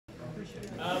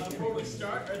Before we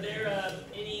start, are there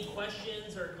any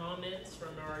questions or comments from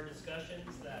our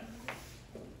discussions that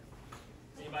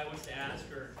anybody wants to ask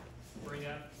or bring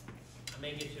up? I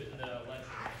may get to it in the lecture.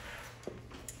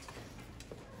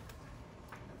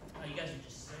 Oh, you guys are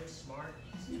just so smart.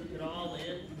 You just took it all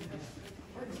in.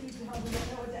 Or do you tell me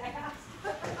what to ask?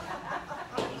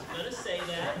 I was going to say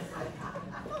that.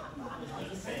 I was going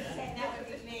to say that. That would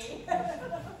be me.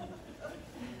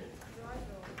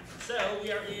 So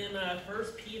we are in 1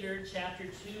 Peter chapter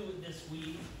 2 this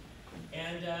week.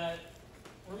 And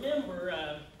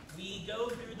remember, we go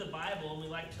through the Bible and we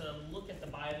like to look at the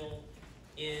Bible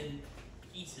in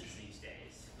pieces these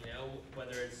days. You know,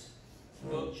 whether it's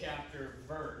book, chapter,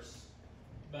 verse.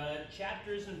 But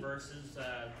chapters and verses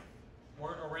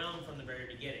weren't around from the very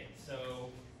beginning.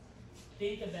 So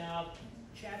think about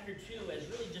chapter 2 as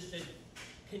really just a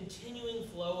continuing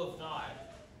flow of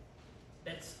thought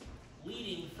that's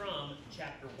leading from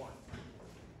chapter 1.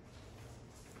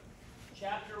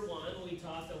 Chapter 1, we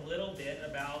talked a little bit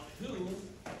about who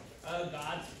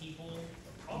God's people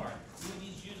are, who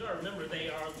these Jews are. Remember, they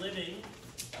are living.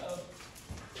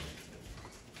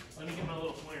 Let me get my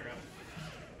little pointer up.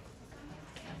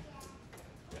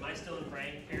 Am I still in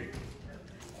praying period?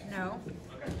 No.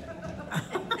 Okay.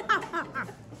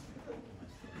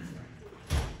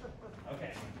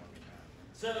 Okay.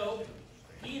 So,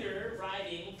 Peter,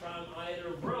 writing from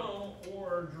either Rome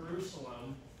or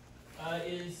Jerusalem,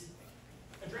 is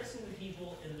addressing the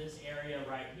people in this area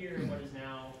right here, what is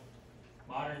now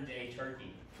modern-day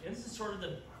Turkey. And this is sort of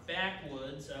the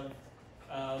backwoods of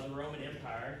the Roman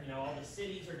Empire. You know, all the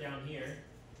cities are down here.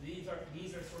 These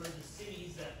are sort of the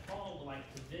cities that Paul would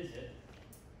like to visit.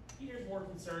 Peter's more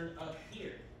concerned up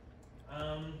here.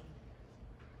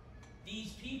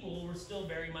 These people were still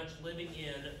very much living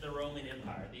in the Roman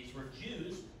Empire. These were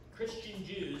Jews, Christian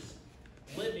Jews,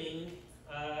 living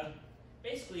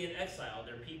basically in exile.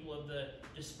 They're people of the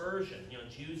dispersion, you know,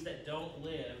 Jews that don't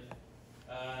live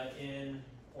in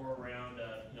or around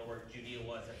where Judea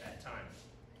was at that time.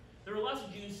 There were lots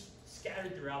of Jews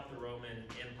scattered throughout the Roman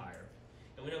Empire.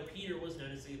 And we know Peter was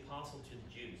known as the apostle to the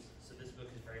Jews. So this book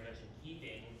is very much in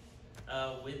keeping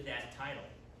with that title.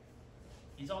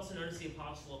 He's also known as the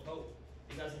apostle of hope,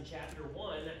 because in chapter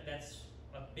 1, that's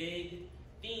a big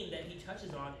theme that he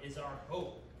touches on is our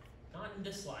hope. Not in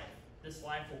this life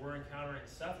where we're encountering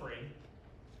suffering,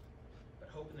 but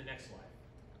hope in the next life.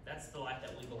 That's the life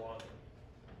that we belong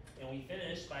in. And we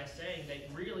finish by saying that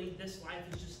really this life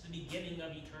is just the beginning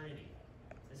of eternity.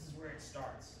 This is where it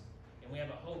starts. And we have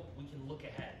a hope we can look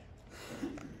ahead.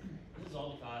 This is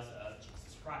all because of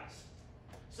Jesus Christ.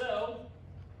 So,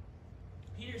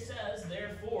 Peter says,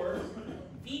 therefore,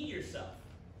 feed yourself.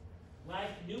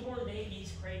 Like newborn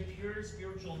babies crave pure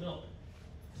spiritual milk,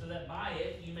 so that by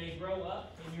it you may grow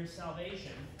up in your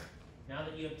salvation, now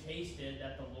that you have tasted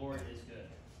that the Lord is good.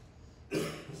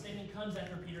 The statement comes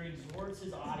after Peter exhorts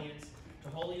his audience to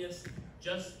holiness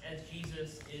just as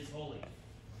Jesus is holy.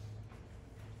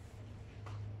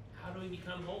 How do we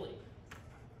become holy?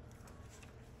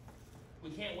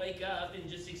 We can't wake up and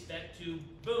just expect to,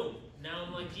 boom, now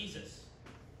I'm like Jesus.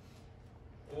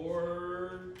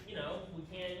 Or, we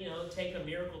can't, take a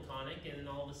miracle tonic and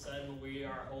all of a sudden we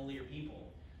are holier people.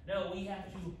 No, we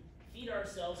have to feed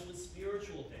ourselves with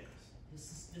spiritual things.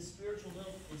 This spiritual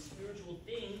milk is spiritual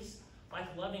things like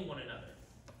loving one another,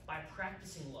 by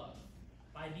practicing love,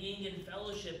 by being in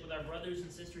fellowship with our brothers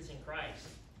and sisters in Christ,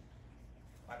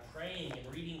 by praying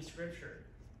and reading Scripture,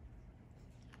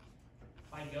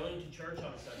 by going to church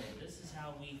on Sunday. This is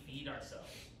how we feed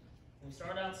ourselves. We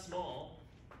start out small,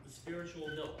 with spiritual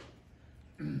milk.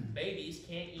 Babies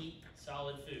can't eat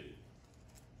solid food.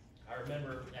 I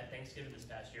remember at Thanksgiving this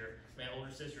past year, my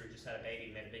older sister who just had a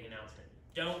baby made a big announcement.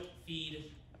 Don't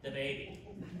feed the baby.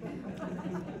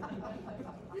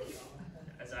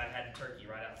 As I had turkey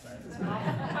right outside.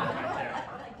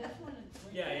 Right there.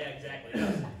 Yeah,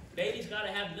 exactly. Baby's got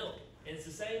to have milk. And it's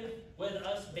the same with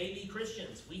us baby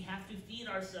Christians. We have to feed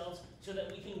ourselves so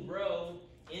that we can grow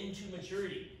into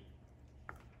maturity.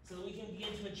 So that we can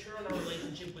begin to mature in our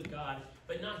relationship with God.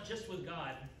 But not just with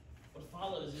God. What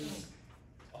follows is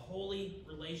a holy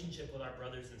relationship with our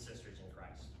brothers and sisters in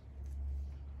Christ.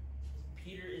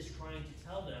 Peter is trying to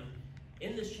tell them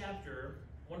in this chapter,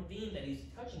 one theme that he's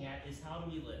touching at is how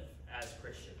do we live as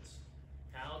Christians?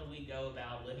 How do we go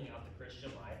about living out the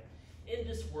Christian life in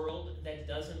this world that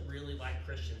doesn't really like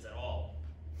Christians at all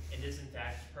and is in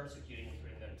fact persecuting and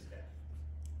putting them to death?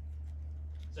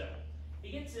 So,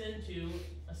 he gets into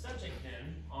a subject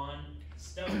then on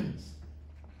stones,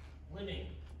 living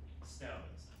stones.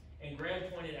 And Greg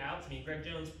Jones pointed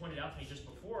out to me just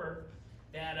before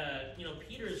that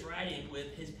Peter is writing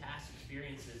with his past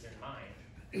experiences in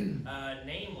mind.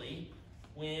 Namely,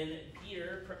 when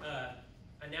Peter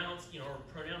pronounced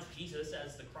Jesus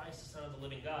as the Christ, the Son of the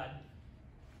living God,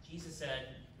 Jesus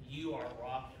said, "You are a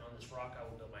rock, and on this rock I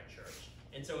will build my church."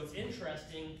 And so it's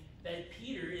interesting that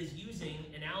Peter is using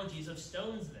analogies of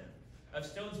stones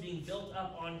being built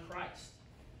up on Christ,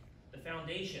 the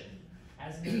foundation,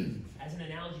 as an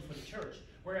analogy for the church.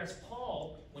 Whereas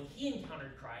Paul, when he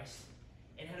encountered Christ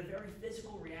and had a very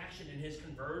physical reaction in his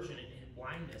conversion and his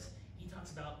blindness, he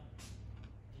talks about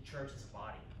the church as a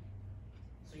body.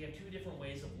 So you have two different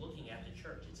ways of looking at the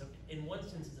church. In one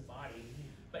sense, it's a body,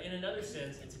 but in another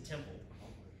sense, it's a temple.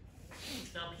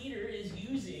 Now, Peter is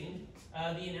using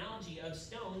the analogy of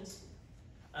stones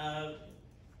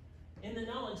in the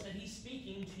knowledge that he's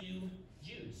speaking to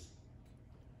Jews.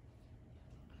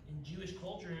 In Jewish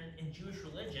culture and in Jewish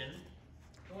religion,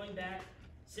 going back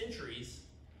centuries,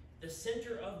 the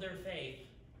center of their faith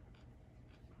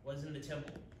was in the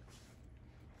temple.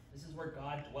 This is where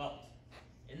God dwelt,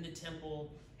 in the temple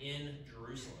in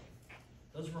Jerusalem.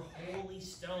 Those were holy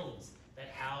stones that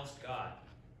housed God.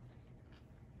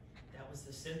 That was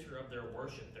the center of their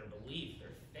worship, their belief,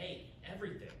 their faith,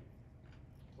 everything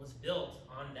was built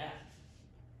on that.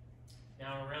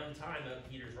 Now, around the time of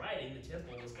Peter's writing, the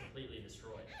temple was completely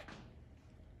destroyed.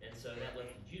 And so that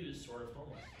left the Jews sort of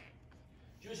homeless.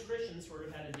 Jewish Christians sort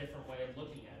of had a different way of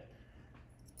looking at it.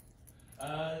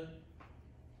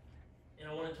 And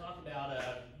I want to talk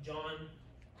about John,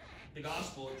 the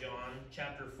Gospel of John,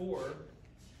 chapter 4,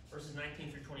 verses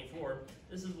 19 through 24.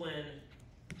 This is when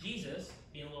Jesus,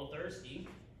 being a little thirsty,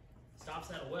 stops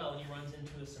at a well and he runs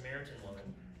into a Samaritan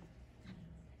woman.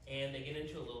 And they get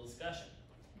into a little discussion.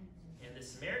 And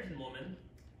this Samaritan woman,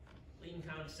 leading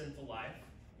kind of a sinful life,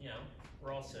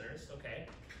 we're all sinners, okay.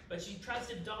 But she tries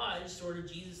to dodge sort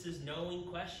of Jesus' knowing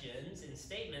questions and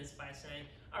statements by saying,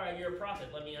 "All right, you're a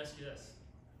prophet, let me ask you this.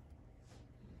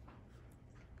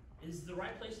 Is the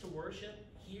right place to worship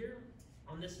here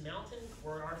on this mountain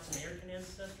where our Samaritan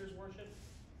ancestors worshiped,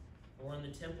 or in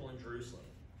the temple in Jerusalem?"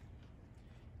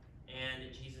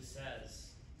 And Jesus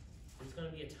says, there's going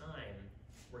to be a time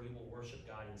where you will worship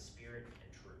God in spirit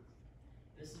and truth.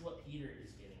 This is what Peter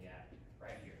is getting at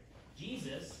right here.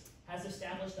 Jesus has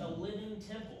established a living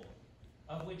temple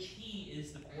of which he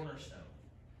is the cornerstone.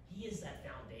 He is that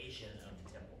foundation of the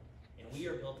temple, and we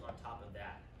are built on top of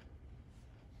that.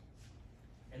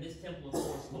 And this temple, of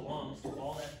course, belongs to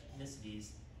all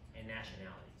ethnicities and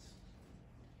nationalities.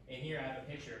 And here I have a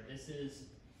picture. This is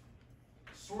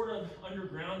sort of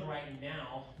underground right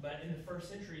now, but in the first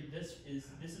century, this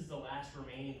is the last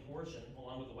remaining portion,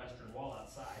 along with the western wall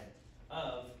outside,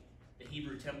 of the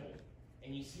Hebrew temple.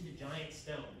 And you see the giant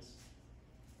stones,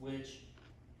 which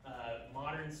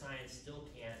modern science still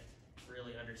can't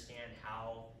really understand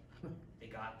how they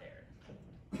got there,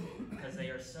 because they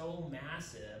are so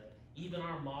massive. Even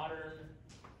our modern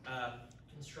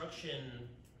construction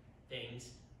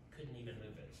things couldn't even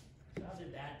move it. So how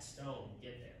did that stone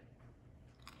get there?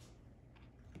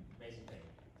 Amazing thing.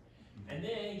 And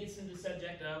then he gets into the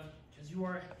subject of,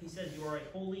 he says, you are a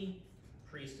holy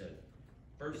priesthood.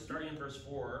 Starting in verse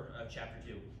 4 of chapter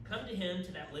 2. Come to him,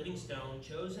 to that living stone,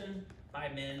 chosen by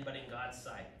men, but in God's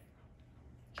sight.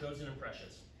 Chosen and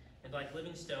precious. And like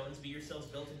living stones, be yourselves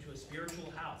built into a spiritual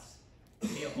house, to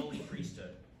be a holy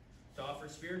priesthood, to offer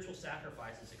spiritual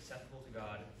sacrifices acceptable to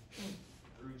God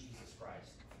through Jesus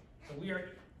Christ. So we are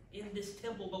in this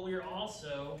temple, but we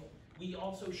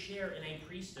also share in a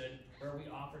priesthood where we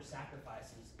offer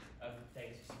sacrifices of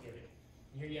thanksgiving.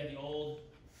 And here you have the old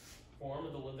form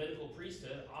of the Levitical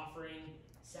priesthood offering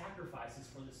sacrifices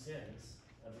for the sins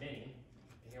of many.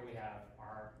 And here we have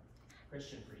our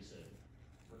Christian priesthood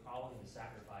recalling the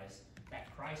sacrifice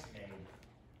that Christ made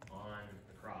on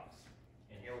the cross.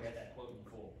 And here we have that quote in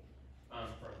full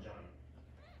from John.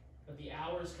 But the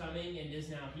hour is coming and is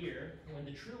now here when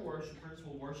the true worshipers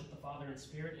will worship the Father in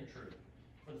spirit and truth.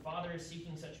 For the Father is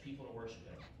seeking such people to worship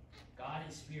him. God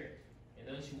is spirit, and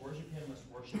those who worship him must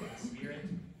worship in spirit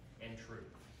and truth.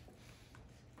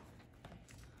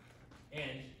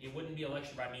 And it wouldn't be a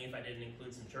lecture by me if I didn't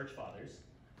include some church fathers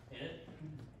in it.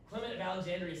 Clement of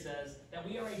Alexandria says that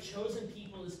we are a chosen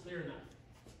people is clear enough.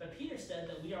 But Peter said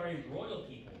that we are a royal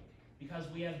people because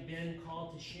we have been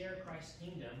called to share Christ's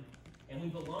kingdom and we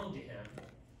belong to him.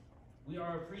 We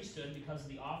are a priesthood because of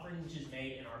the offering which is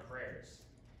made in our prayers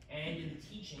and in the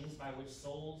teachings by which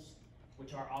souls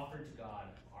which are offered to God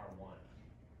are one.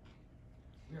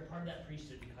 We are part of that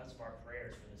priesthood because of our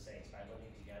prayers for the saints by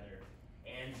living together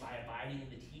and by abiding in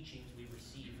the teachings we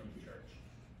receive from the church.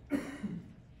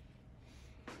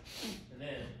 And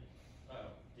then,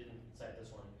 didn't cite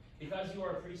this one. Because you are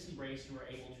a priestly race, you are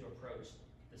able to approach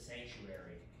the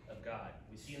sanctuary of God.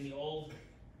 We see in the Old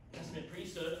Testament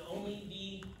priesthood, only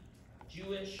the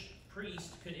Jewish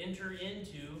priest could enter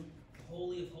into the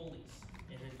Holy of Holies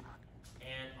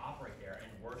and operate there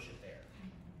and worship there.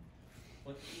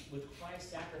 With Christ's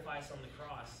sacrifice on the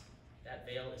cross, that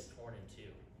veil is torn in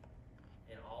two.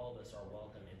 And all of us are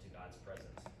welcome into God's presence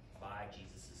by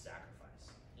Jesus'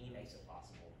 sacrifice. He makes it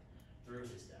possible through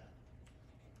his death.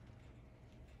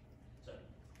 So,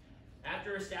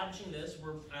 after establishing this,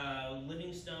 we're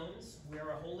living stones. We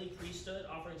are a holy priesthood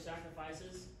offering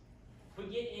sacrifices. We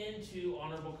get into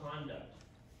honorable conduct.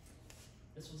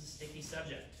 This was a sticky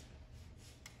subject.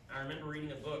 I remember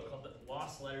reading a book called The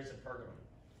Lost Letters of Pergamum.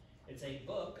 It's a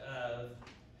book of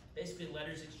basically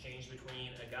letters exchanged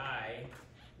between a guy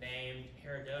named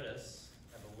Herodotus,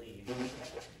 I believe,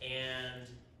 and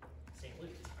St. Luke.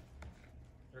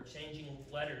 They're exchanging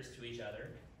letters to each other,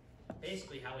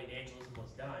 basically how evangelism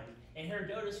was done. And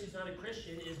Herodotus, who's not a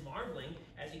Christian, is marveling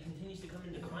as he continues to come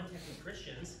into contact with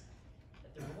Christians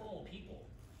that they're normal people.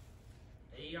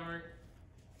 They aren't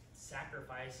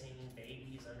sacrificing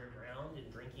babies underground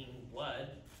and drinking blood.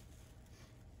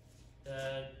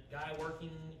 The guy working,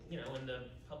 in the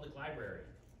public library,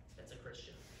 that's a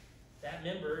Christian. That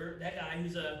guy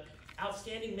who's an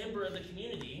outstanding member of the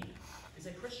community is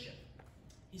a Christian.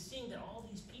 He's seeing that all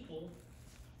these people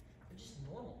are just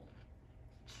normal,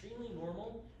 extremely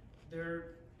normal. They're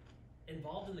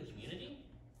involved in the community.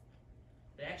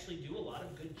 They actually do a lot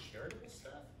of good charitable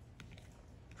stuff.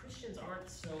 Christians aren't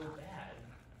so bad.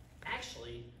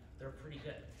 Actually, they're pretty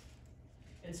good.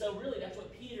 And so really that's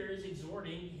what Peter is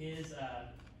exhorting his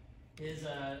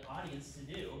audience to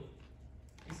do,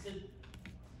 is to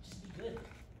just be good.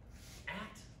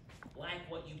 Act like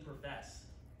what you profess.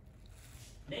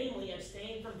 Namely,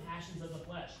 abstain from passions of the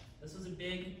flesh. This was a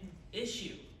big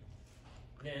issue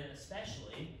then,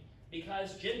 especially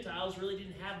because Gentiles really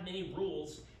didn't have many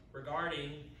rules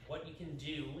regarding what you can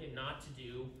do and not to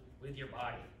do with your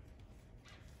body.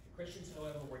 Christians,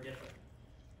 however, were different.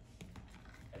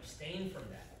 Abstain from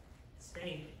that.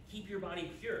 Abstain. Keep your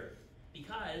body pure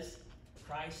because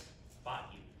Christ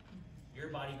bought you. Your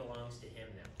body belongs to him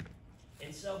now.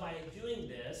 And so by doing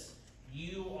this,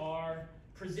 you are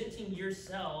presenting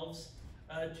yourselves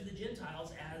to the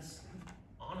Gentiles as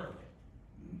honorable,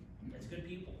 as good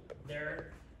people.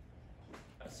 Their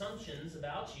assumptions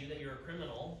about you that you're a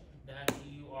criminal, that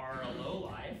you are a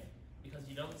lowlife, because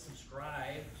you don't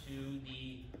subscribe to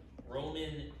the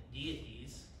Roman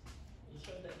deities, will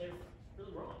show that they're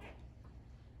really wrong.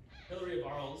 Hilary of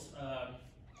Arles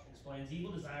explains,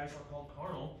 evil desires are called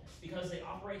carnal because they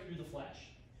operate through the flesh,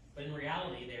 but in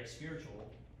reality they are spiritual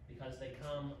because they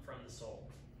come from the soul.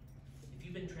 If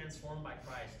you've been transformed by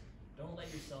Christ, don't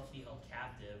let yourself be held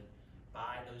captive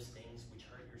by those things which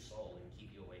hurt your soul and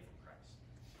keep you away from Christ.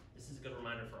 This is a good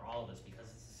reminder for all of us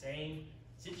because it's the same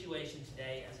situation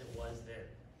today as it was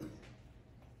then.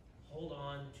 Hold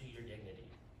on to your dignity.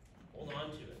 Hold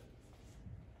on to it.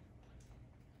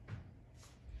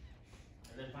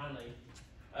 And then finally,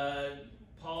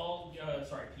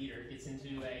 Peter gets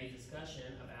into a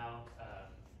discussion about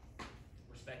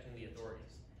respecting the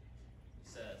authorities. He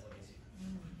says, let me see.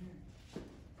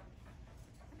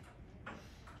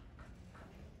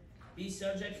 Be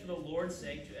subject for the Lord's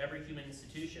sake to every human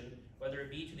institution, whether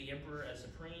it be to the emperor as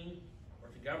supreme or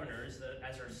to governors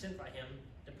as are sent by him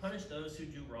to punish those who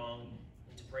do wrong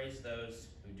and to praise those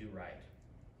who do right.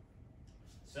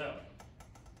 So,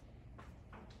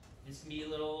 this can be a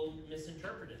little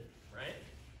misinterpreted, right?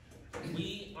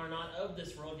 We are not of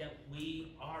this world, yet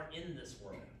we are in this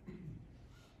world.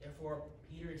 Therefore,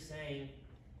 Peter is saying,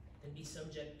 then be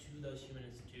subject to those human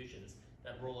institutions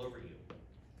that rule over you.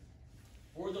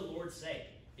 For the Lord's sake,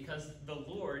 because the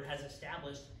Lord has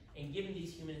established and given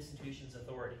these human institutions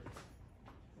authority.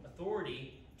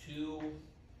 Authority to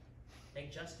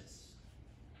make justice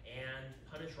and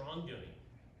punish wrongdoing.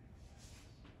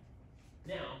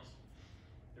 Now,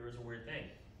 there was a weird thing.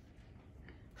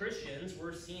 Christians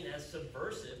were seen as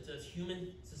subversive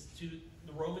to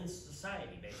the Roman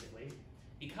society, basically,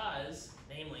 because,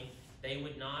 namely, they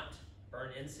would not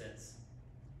burn incense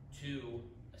to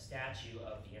a statue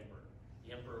of the emperor.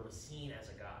 The emperor was seen as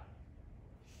a god.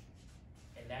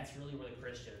 And that's really where the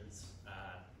Christians,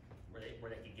 where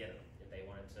they could get them, if they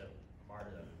wanted to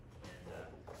martyr them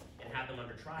and have them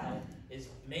under trial, is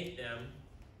make them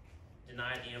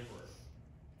deny the emperor.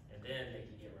 And then they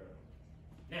could get rid of them.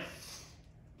 Now,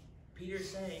 Peter's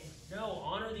saying, no,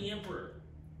 honor the emperor,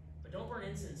 but don't burn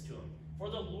incense to him. For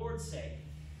the Lord's sake,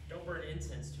 don't burn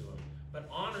incense to him, but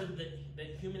honor the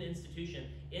human institution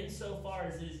insofar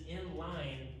as it is in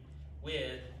line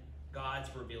with God's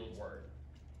revealed word.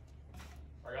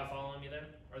 Are y'all following me there?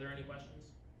 Are there any questions?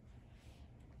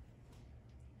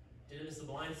 Didymus the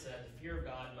Blind said, the fear of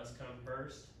God must come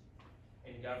first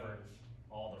and govern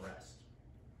all the rest.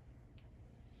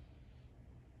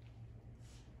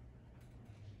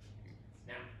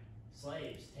 Now,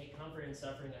 slaves, take comfort in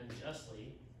suffering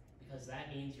unjustly, because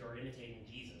that means you're imitating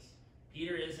Jesus.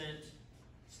 Peter isn't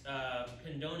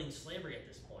condoning slavery at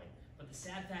this point. But the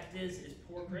sad fact is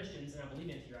poor Christians, and I believe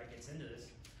Antioch gets into this,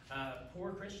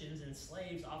 poor Christians and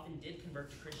slaves often did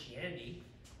convert to Christianity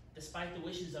despite the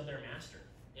wishes of their master,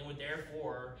 and would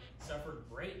therefore suffer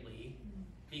greatly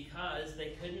because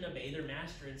they couldn't obey their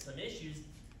master in some issues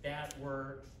that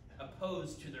were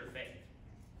opposed to their faith.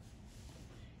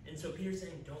 And so Peter's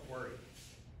saying, don't worry.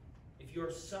 If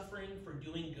you're suffering for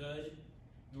doing good,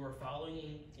 you are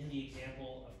following in the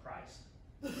example of Christ.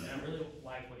 And I really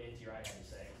like what N.T. Wright had to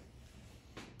say.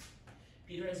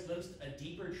 Peter has glimpsed a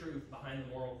deeper truth behind the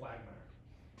moral quagmire.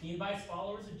 He invites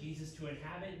followers of Jesus to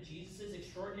inhabit Jesus'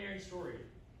 extraordinary story,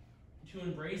 to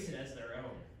embrace it as their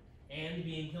own, and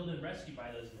being healed and rescued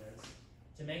by those events,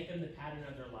 to make them the pattern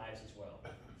of their lives as well.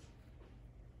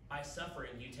 By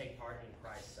suffering, you take part in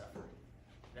Christ's suffering.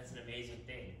 That's an amazing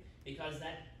thing, because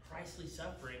that Christly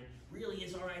suffering really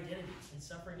is our identity in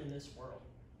suffering in this world.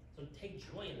 So take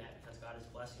joy in that, because God is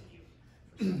blessing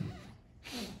you.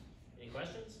 Any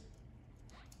questions?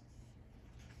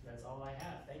 That's all I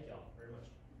have. Thank y'all very much.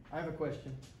 I have a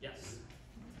question. Yes.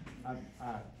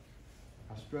 I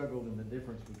struggled in the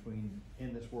difference between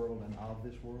in this world and of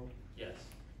this world. Yes.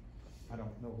 I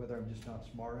don't know whether I'm just not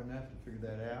smart enough to figure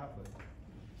that out, but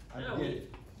I No, get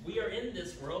it. we are in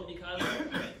this world because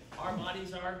our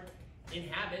bodies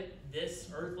inhabit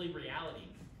this earthly reality.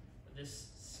 This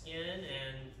skin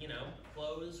and,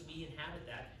 clothes, we inhabit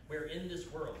that. We're in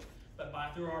this world. But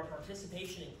through our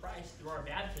participation in Christ, through our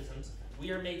baptisms, we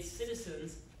are made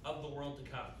citizens of the world to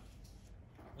come.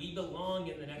 We belong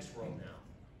in the next world now.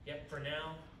 Yet for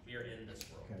now, we are in this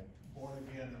world. Okay. Born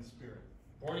again in spirit.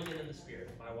 Born again in the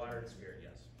Spirit, by water and Spirit,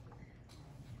 yes.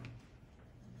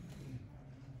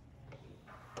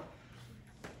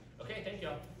 Okay, thank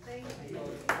y'all. Thank you.